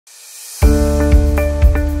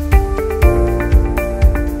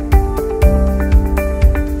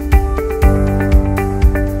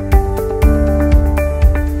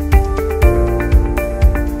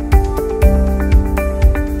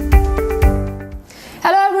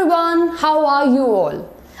how are you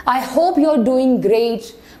all? I hope you're doing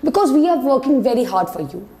great because we are working very hard for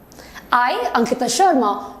you. I, Ankita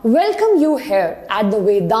Sharma, welcome you here at the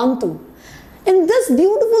Vedantu. In this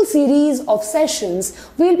beautiful series of sessions,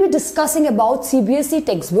 we'll be discussing about CBSE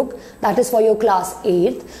textbook, that is for your class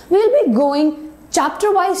 8th. We'll be going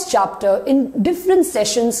chapter-wise chapter in different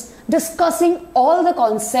sessions, discussing all the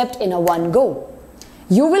concept in a one go.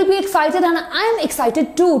 You will be excited and I am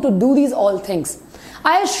excited too to do these all things.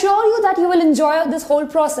 I assure you that you will enjoy this whole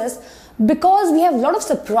process because we have a lot of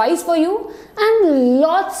surprise for you and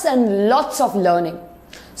lots of learning.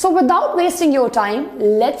 So without wasting your time,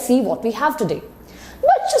 let's see what we have today.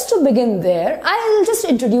 But just to begin there, I'll just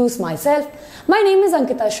introduce myself. My name is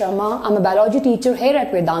Ankita Sharma. I'm a biology teacher here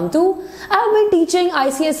at Vedantu. I've been teaching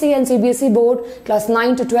ICSE and CBSE board class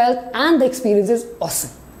 9 to 12 and the experience is awesome.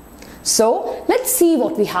 So let's see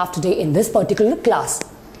what we have today in this particular class.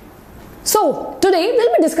 So today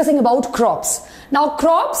we'll be discussing about crops. Now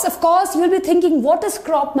crops, of course, you'll be thinking, what is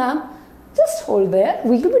crop, ma'am? Just hold there.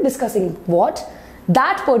 We will be discussing what?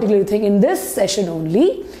 That particular thing in this session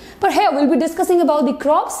only. But here we'll be discussing about the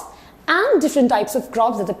crops and different types of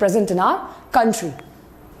crops that are present in our country.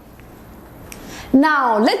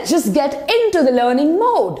 Now let's just get into the learning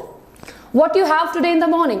mode. What you have today in the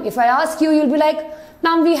morning? If I ask you, you'll be like,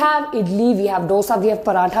 ma'am, we have idli, we have dosa, we have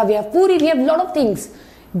paratha, we have puri, we have a lot of things.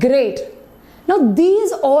 Great. Now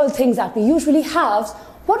these all things that we usually have,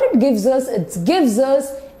 what it gives us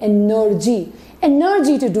energy.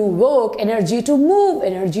 Energy to do work, energy to move,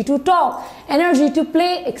 energy to talk, energy to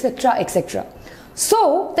play, etc. etc.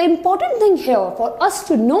 So the important thing here for us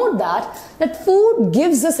to know that food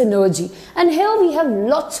gives us energy. And here we have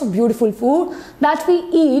lots of beautiful food that we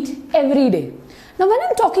eat every day. Now when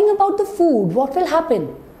I'm talking about the food, what will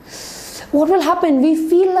happen? What will happen? We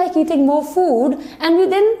feel like eating more food and we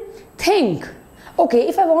then think, okay,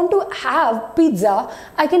 if I want to have pizza,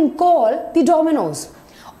 I can call the Domino's.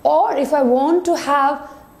 Or if I want to have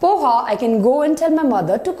poha, I can go and tell my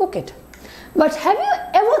mother to cook it. But have you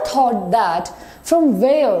ever thought that from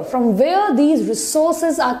where these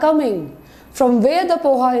resources are coming? From where the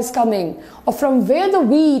poha is coming? Or from where the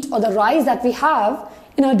wheat or the rice that we have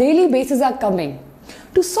in a daily basis are coming?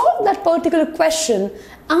 To solve that particular question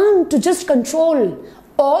and to just control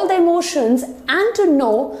all the emotions and to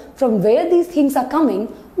know from where these things are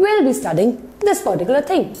coming, we'll be studying this particular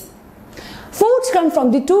thing. Foods come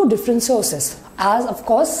from the two different sources, as of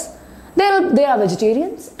course there are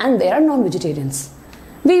vegetarians and there are non-vegetarians.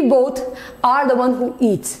 We both are the one who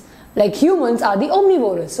eats. Like humans are the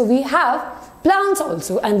omnivores, so we have plants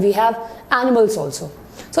also and we have animals also.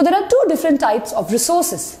 So there are two different types of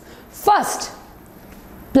resources. First,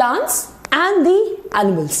 plants and the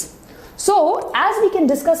animals. So as we can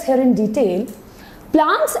discuss here in detail,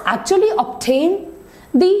 plants actually obtain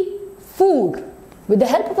the food with the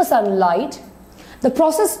help of a sunlight. The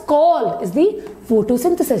process called is the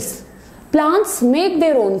photosynthesis. Plants make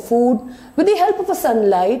their own food with the help of a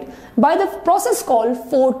sunlight by the process called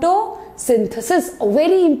photosynthesis, a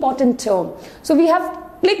very important term. So we have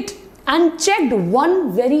clicked and checked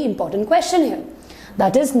one very important question here.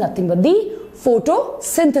 That is nothing but the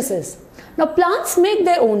photosynthesis. Now plants make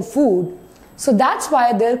their own food, so that's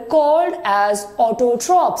why they're called as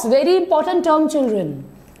autotrophs. Very important term, children.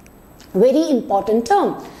 Very important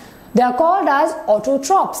term. They are called as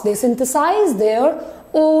autotrophs. They synthesize their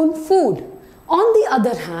own food. On the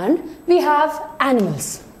other hand, we have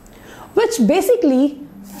animals, which basically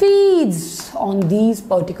feeds on these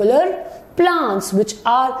particular plants, which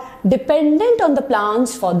are dependent on the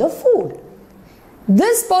plants for the food.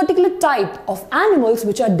 This particular type of animals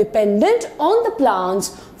which are dependent on the plants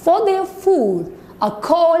for their food are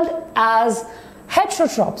called as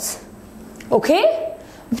heterotrophs. Okay?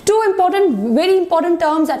 Two very important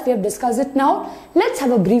terms that we have discussed it now. Let's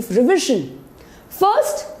have a brief revision.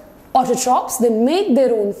 First, autotrophs, they make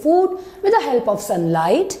their own food with the help of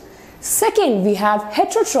sunlight. Second, we have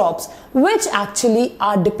heterotrophs, which actually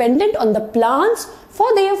are dependent on the plants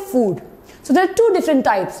for their food. So there are two different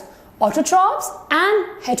types, autotrophs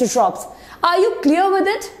and heterotrophs. Are you clear with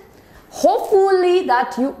it? Hopefully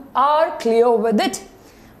that you are clear with it.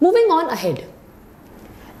 Moving on ahead.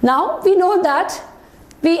 Now we know that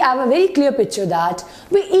we have a very clear picture that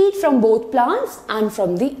we eat from both plants and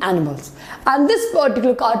from the animals. And this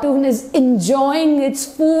particular cartoon is enjoying its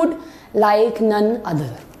food like none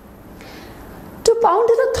other. To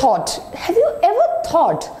ponder a thought, have you ever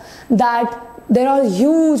thought that there are a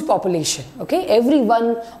huge population, okay? Every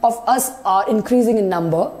one of us are increasing in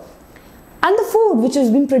number. And the food which has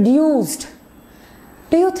been produced,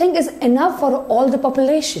 do you think is enough for all the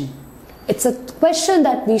population? It's a question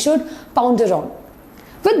that we should ponder on.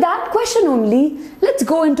 With that question only, let's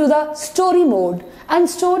go into the story mode, and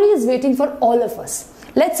story is waiting for all of us.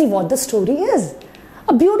 Let's see what the story is.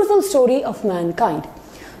 A beautiful story of mankind.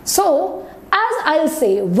 So, as I'll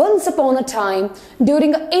say, once upon a time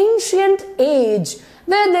during an ancient age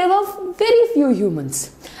where there were very few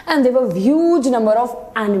humans and there were huge number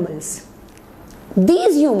of animals.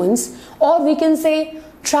 These humans, or we can say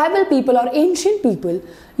tribal people or ancient people,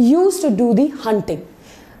 used to do the hunting.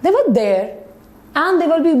 They were there and they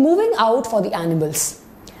will be moving out for the animals.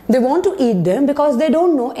 They want to eat them because they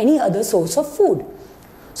don't know any other source of food.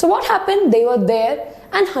 So what happened? They were there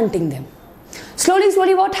and hunting them.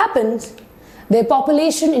 Slowly what happens? Their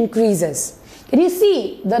population increases. Can you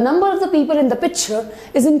see the number of the people in the picture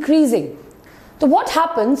is increasing? So what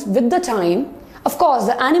happens with the time? Of course,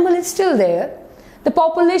 the animal is still there. The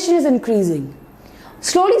population is increasing.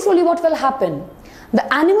 Slowly what will happen?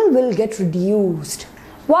 The animal will get reduced.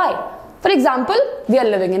 Why? For example, we are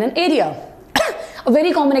living in an area. A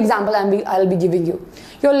very common example I'll be giving you.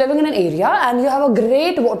 You're living in an area and you have a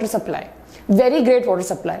great water supply. Very great water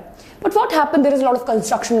supply. But what happened? There is a lot of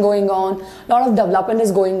construction going on. A lot of development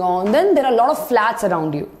is going on. Then there are a lot of flats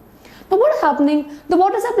around you. Now what is happening? The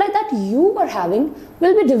water supply that you are having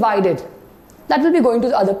will be divided. That will be going to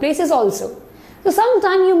the other places also. So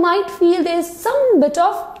sometime you might feel there is some bit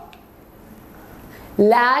of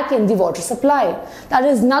lack in the water supply. That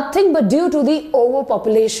is nothing but due to the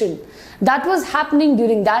overpopulation. That was happening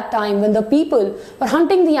during that time when the people were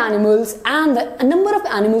hunting the animals and the number of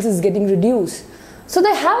animals is getting reduced. So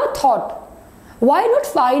they have a thought, why not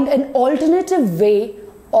find an alternative way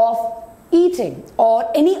of eating or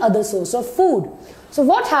any other source of food? So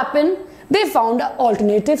what happened? They found an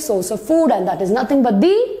alternative source of food, and that is nothing but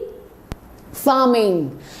the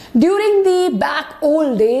farming. During the back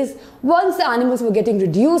old days, once the animals were getting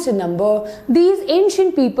reduced in number, these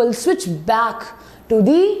ancient people switched back to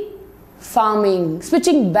the farming.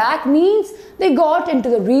 Switching back means they got into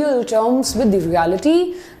the real terms with the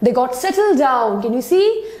reality. They got settled down. Can you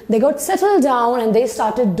see? They got settled down and they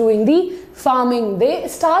started doing the farming. They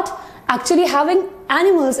start actually having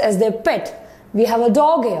animals as their pet. We have a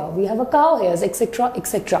dog here, we have a cow here, etc.,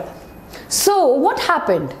 etc. So what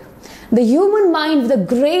happened? The human mind, with a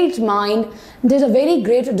great mind, did a very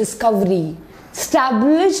great discovery,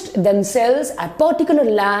 established themselves at particular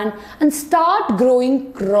land and start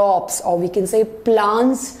growing crops, or we can say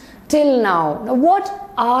plants till now. Now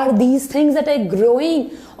what are these things that are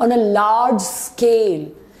growing on a large scale?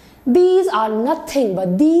 These are nothing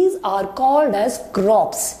but these are called as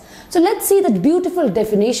crops. So let's see the beautiful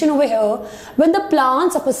definition over here. When the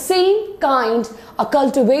plants of the same kind are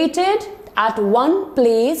cultivated at one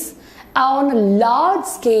place on a large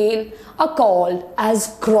scale are called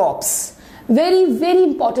as crops. Very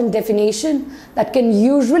important definition that can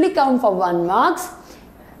usually come for 1 mark.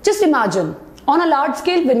 Just imagine, on a large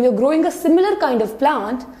scale when you're growing a similar kind of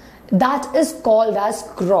plant, that is called as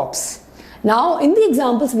crops. Now in the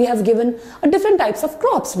examples we have given different types of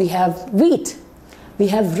crops. We have wheat, we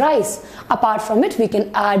have rice. Apart from it we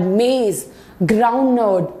can add maize,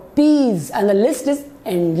 groundnut, peas, and the list is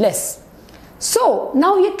endless. So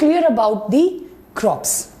now we are clear about the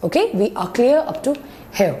crops. Okay, we are clear up to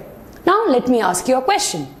here. Now let me ask you a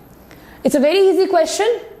question. It's a very easy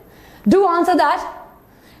question. Do answer that.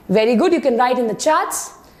 Very good. You can write in the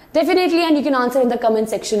chats. Definitely, and you can answer in the comment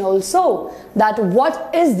section also that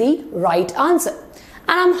what is the right answer.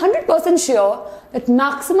 And I'm 100% sure that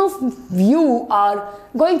maximum of you are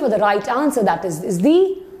going for the right answer, that is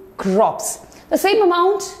the crops. The same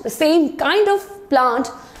amount, the same kind of plant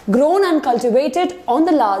grown and cultivated on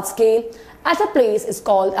the large scale at a place is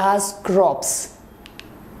called as crops.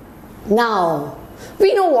 Now,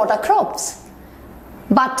 we know what are crops.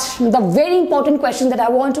 But the very important question that I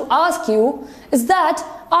want to ask you is that,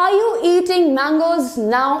 are you eating mangoes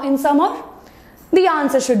now in summer? The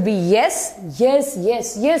answer should be yes, yes,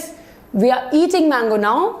 yes, yes. We are eating mango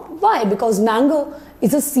now. Why? Because mango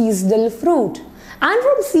is a seasonal fruit. And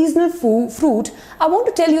from seasonal fruit, I want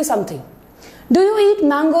to tell you something. Do you eat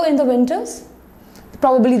mango in the winters?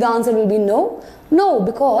 Probably the answer will be no. No,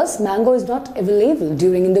 because mango is not available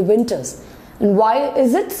during in the winters. And why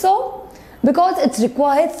is it so? Because it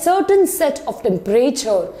requires certain set of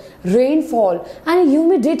temperature, rainfall and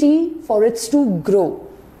humidity for it to grow.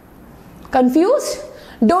 Confused?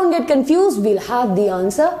 Don't get confused. We'll have the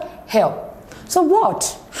answer here. So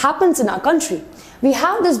what happens in our country? We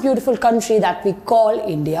have this beautiful country that we call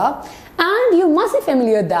India, and you must be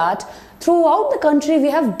familiar that throughout the country we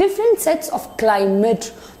have different sets of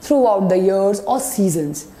climate throughout the years or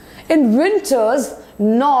seasons. In winters,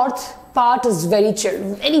 north part is very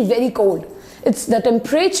chill, very cold. The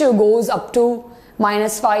temperature goes up to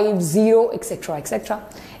 -5, 0, etc., etc.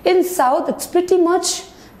 In south, it's pretty much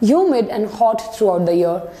humid and hot throughout the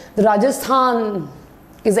year. The Rajasthan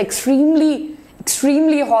is extremely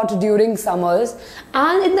hot during summers,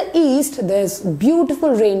 and in the east there's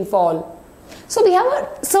beautiful rainfall. So we have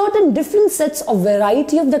a certain different sets of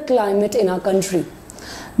variety of the climate in our country.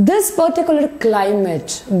 This particular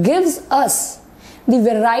climate gives us the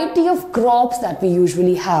variety of crops that we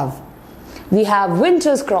usually have. We have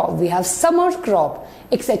winter's crop, we have summer crop,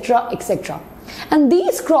 etc., etc. And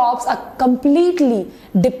these crops are completely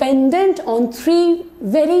dependent on three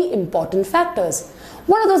very important factors.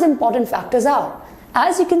 What are those important factors are?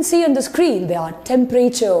 As you can see on the screen, they are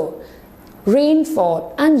temperature,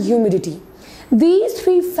 rainfall, and humidity. These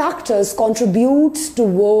three factors contribute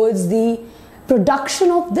towards the production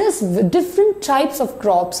of this different types of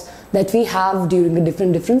crops that we have during the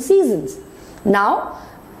different seasons. Now,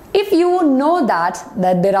 if you know that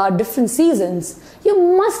there are different seasons, you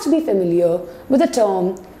must be familiar with the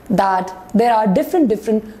term that there are different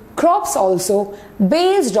crops also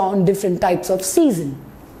based on different types of season.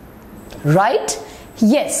 Right?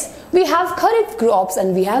 Yes, we have Kharif crops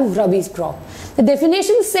and we have Rabi crop. The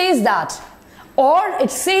definition says that, or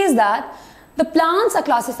it says that the plants are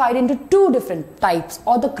classified into two different types,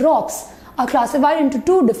 or the crops are classified into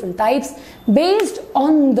two different types based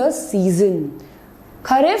on the season,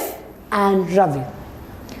 Kharif and Rabi.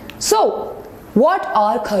 So, what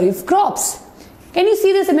are Kharif crops? Can you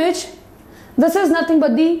see this image? This is nothing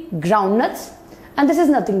but the groundnuts, and this is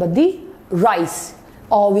nothing but the rice,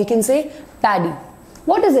 or we can say paddy.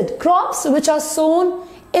 What is it? Crops which are sown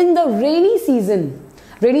in the rainy season.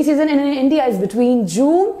 Rainy season in India is between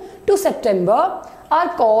June to September,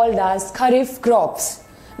 are called as Kharif crops,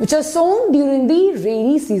 which are sown during the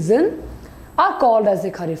rainy season, are called as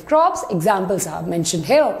the Kharif crops. Examples are mentioned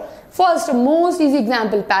here. First, a most easy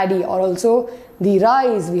example, paddy, or also the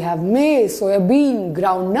rice. We have maize, soybean,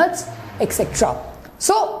 groundnuts, etc.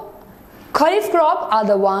 So, Kharif crop are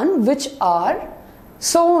the one which are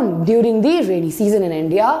sown during the rainy season in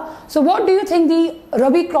India. So, what do you think the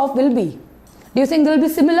Rabi crop will be? Do you think they will be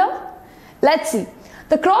similar? Let's see.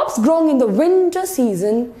 The crops growing in the winter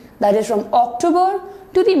season, that is from October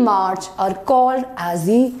to the March, are called as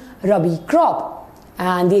the Rabi crop.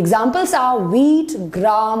 And the examples are wheat,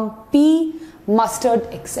 gram, pea, mustard,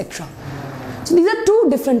 etc. So these are two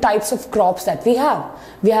different types of crops that we have.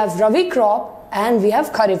 We have Rabi crop and we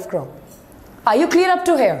have Kharif crop. Are you clear up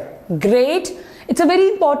to here? Great. It's a very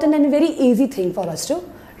important and very easy thing for us to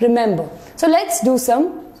remember. So let's do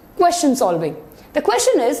some question solving. The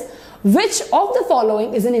question is, which of the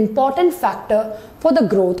following is an important factor for the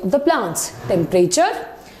growth of the plants? Temperature,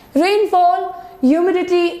 rainfall,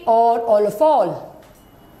 humidity, or all of all?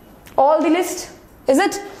 All the list, is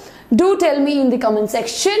it? Do tell me in the comment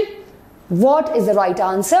section what is the right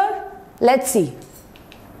answer. Let's see.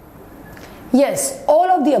 Yes, all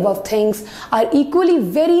of the above things are equally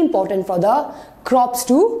very important for the crops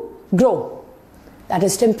to grow. That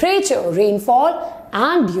is temperature, rainfall,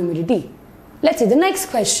 and humidity. Let's see the next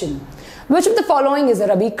question. Which of the following is a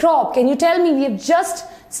Rabi crop? Can you tell me? We have just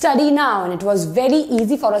studied now and it was very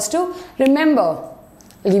easy for us to remember.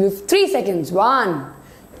 I'll give you 3 seconds. 1,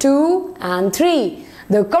 2, and 3.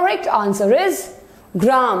 The correct answer is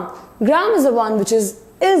gram. Gram is the one which is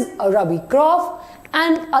a Rabi crop,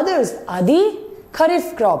 and others are the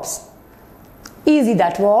Kharif crops. Easy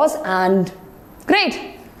that was, and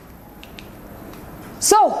great.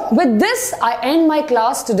 So with this I end my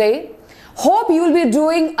class today. Hope you will be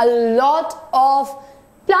doing a lot of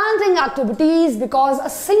planting activities, because a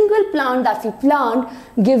single plant that we plant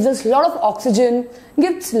gives us a lot of oxygen,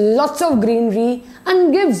 gives lots of greenery,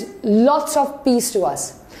 and gives lots of peace to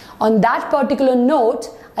us. On that particular note,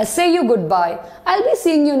 I say you goodbye. I'll be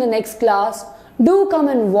seeing you in the next class. Do come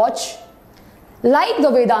and watch. Like the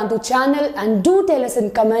Vedantu channel and do tell us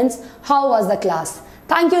in comments how was the class.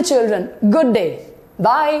 Thank you children. Good day.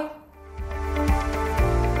 Bye.